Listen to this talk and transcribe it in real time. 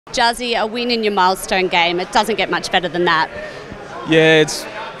Jazzy, a win in your milestone game, it doesn't get much better than that. Yeah, it's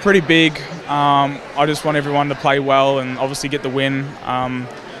pretty big. I just want everyone to play well and obviously get the win.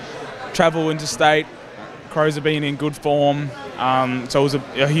 Travel interstate, Crows have been in good form, so it was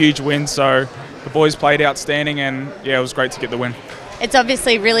a huge win. So the boys played outstanding and yeah, it was great to get the win. It's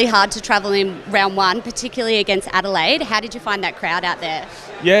obviously really hard to travel in round one, particularly against Adelaide. How did you find that crowd out there?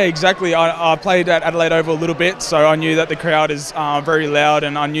 Yeah, exactly. I played at Adelaide Oval a little bit, so I knew that the crowd is very loud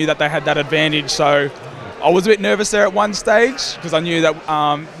and I knew that they had that advantage. So I was a bit nervous there at one stage because I knew that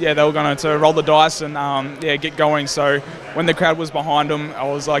they were going to roll the dice and get going. So when the crowd was behind them, I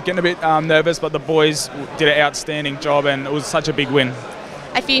was getting a bit nervous, but the boys did an outstanding job and it was such a big win.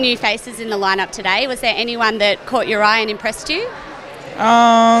 A few new faces in the lineup today. Was there anyone that caught your eye and impressed you?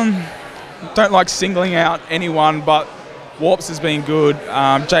 Don't like singling out anyone, but Warps has been good.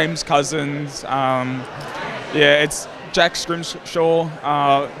 James Cousins, it's Jack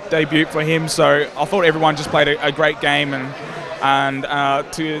Scrimshaw, debut for him. So I thought everyone just played a great game, and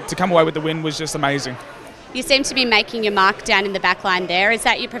to come away with the win was just amazing. You seem to be making your mark down in the back line there. Is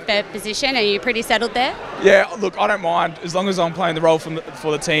that your preferred position? Are you pretty settled there? Yeah, look, I don't mind. As long as I'm playing the role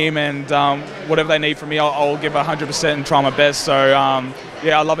for the team and whatever they need from me, I'll give 100% and try my best. So,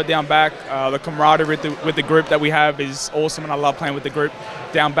 I love it down back. The camaraderie with the group that we have is awesome, and I love playing with the group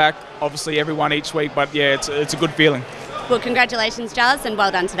down back. Obviously, everyone each week, but yeah, it's a good feeling. Well, congratulations, Jazz, and well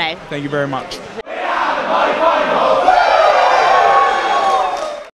done today. Thank you very much.